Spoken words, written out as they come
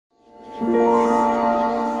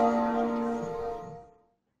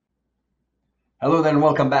gentlemen,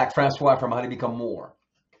 welcome back. Francois from How to Become More.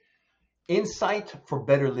 Insight for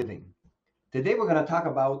better living. Today we're going to talk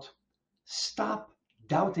about stop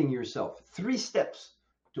doubting yourself. 3 steps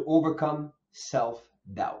to overcome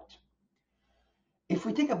self-doubt. If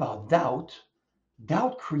we think about doubt,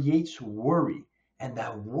 doubt creates worry. And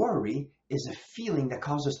that worry is a feeling that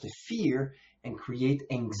causes us to fear and create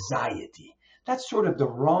anxiety. That's sort of the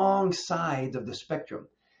wrong side of the spectrum.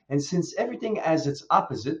 And since everything has its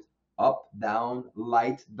opposite, up, down,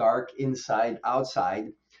 light, dark, inside,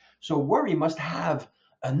 outside. So worry must have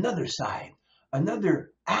another side,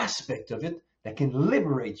 another aspect of it that can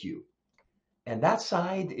liberate you. And that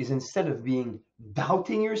side is, instead of being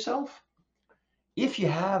doubting yourself, if you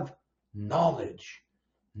have knowledge,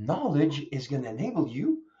 knowledge is going to enable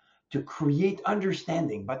you to create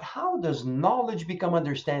understanding. But how does knowledge become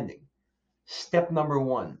understanding? Step number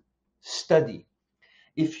 1, study.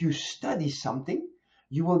 If you study something,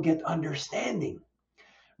 you will get understanding.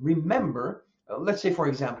 Remember, let's say, for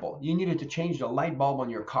example, you needed to change the light bulb on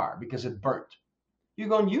your car because it burnt. You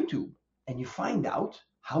go on YouTube and you find out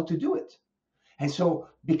how to do it. And so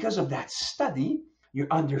because of that study, your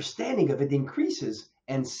understanding of it increases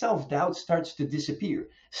and self-doubt starts to disappear.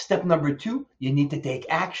 Step number 2, you need to take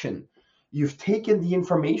action. You've taken the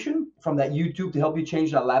information from that YouTube to help you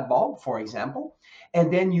change that light bulb, for example,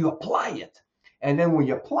 and then you apply it. And then when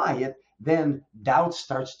you apply it, then doubt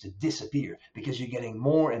starts to disappear because you're getting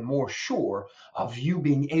more and more sure of you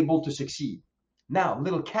being able to succeed. Now,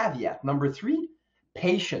 little caveat number 3,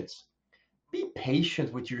 patience. Be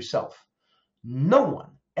patient with yourself. No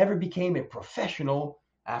one ever became a professional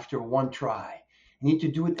after one try. You need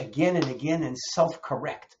to do it again and again and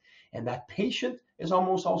self-correct. And that patient is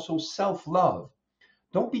almost also self-love.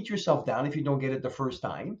 Don't beat yourself down if you don't get it the first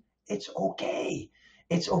time. It's okay.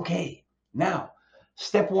 It's okay. Now,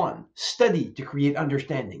 step 1, study to create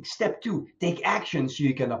understanding. Step 2, take action so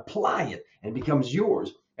you can apply it and it becomes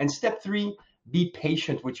yours. And step 3, be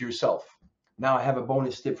patient with yourself. Now I have a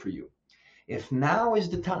bonus tip for you. If now is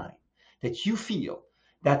the time that you feel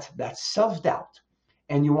that self-doubt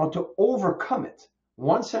and you want to overcome it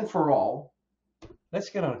once and for all, let's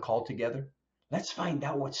get on a call together. Let's find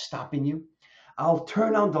out what's stopping you. I'll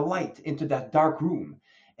turn on the light into that dark room,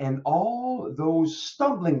 and all those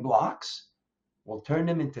stumbling blocks, we'll turn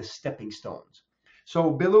them into stepping stones. So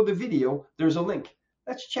below the video, there's a link.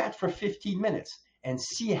 Let's chat for 15 minutes and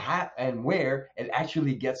see how and where it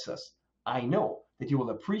actually gets us. I know that you will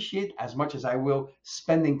appreciate as much as I will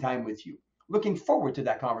spending time with you. Looking forward to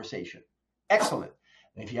that conversation. Excellent.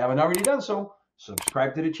 And if you haven't already done so,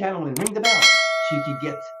 subscribe to the channel and ring the bell so you can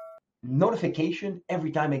get notification every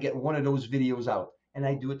time I get one of those videos out. And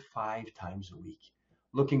I do it 5 times a week.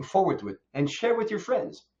 Looking forward to it, and share with your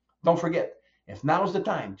friends. Don't forget, if now is the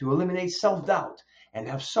time to eliminate self-doubt and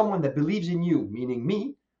have someone that believes in you, meaning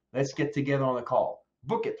me, let's get together on a call.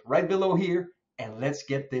 Book it right below here, and let's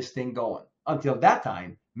get this thing going. Until that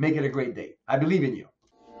time, make it a great day. I believe in you.